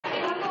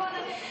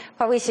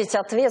Повысить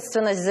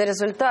ответственность за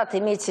результат,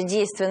 иметь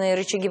действенные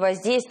рычаги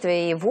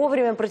воздействия и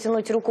вовремя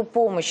протянуть руку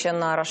помощи.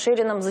 На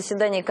расширенном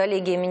заседании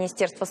коллегии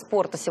Министерства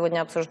спорта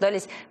сегодня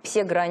обсуждались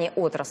все грани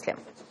отрасли.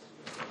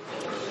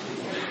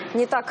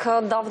 Не так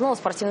давно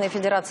спортивные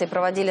федерации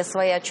проводили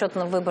свои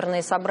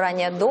отчетно-выборные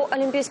собрания до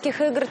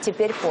Олимпийских игр,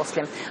 теперь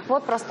после.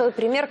 Вот простой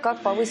пример,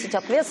 как повысить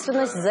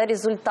ответственность за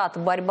результат.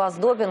 Борьба с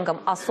допингом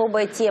 –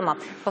 особая тема.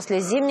 После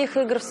зимних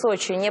игр в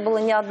Сочи не было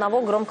ни одного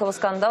громкого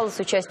скандала с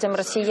участием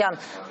россиян.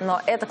 Но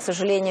это, к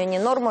сожалению, не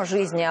норма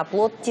жизни, а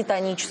плод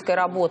титанической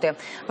работы.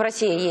 В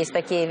России есть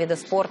такие виды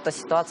спорта,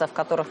 ситуация в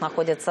которых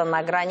находится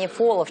на грани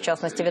фола. В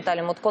частности,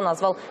 Виталий Мутко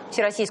назвал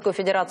Всероссийскую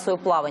федерацию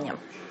плавания.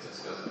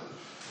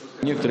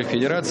 В некоторых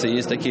федерациях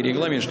есть такие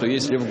регламенты, что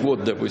если в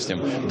год,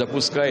 допустим,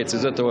 допускается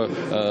из этого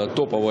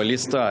топового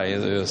листа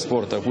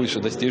спорта выше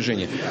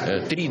достижений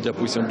 3,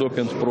 допустим,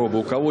 допинг-пробы,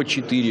 у кого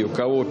 4, у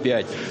кого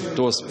 5,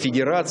 то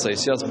федерация,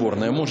 вся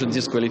сборная может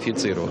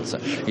дисквалифицироваться.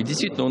 И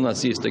действительно у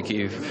нас есть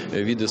такие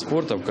виды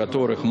спорта, в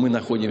которых мы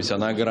находимся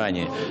на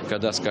грани,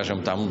 когда,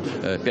 скажем, там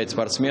 5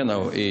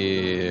 спортсменов,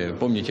 и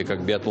помните,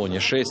 как в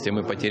биатлоне 6, и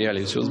мы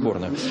потеряли всю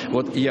сборную.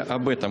 Вот я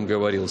об этом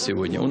говорил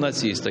сегодня. У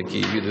нас есть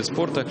такие виды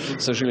спорта, к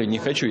сожалению, не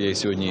хочу я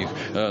сегодня их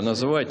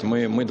называть,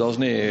 мы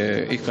должны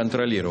их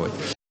контролировать.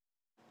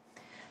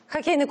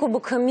 Хоккейный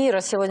кубок мира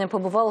сегодня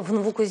побывал в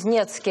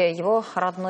Новокузнецке. Его родной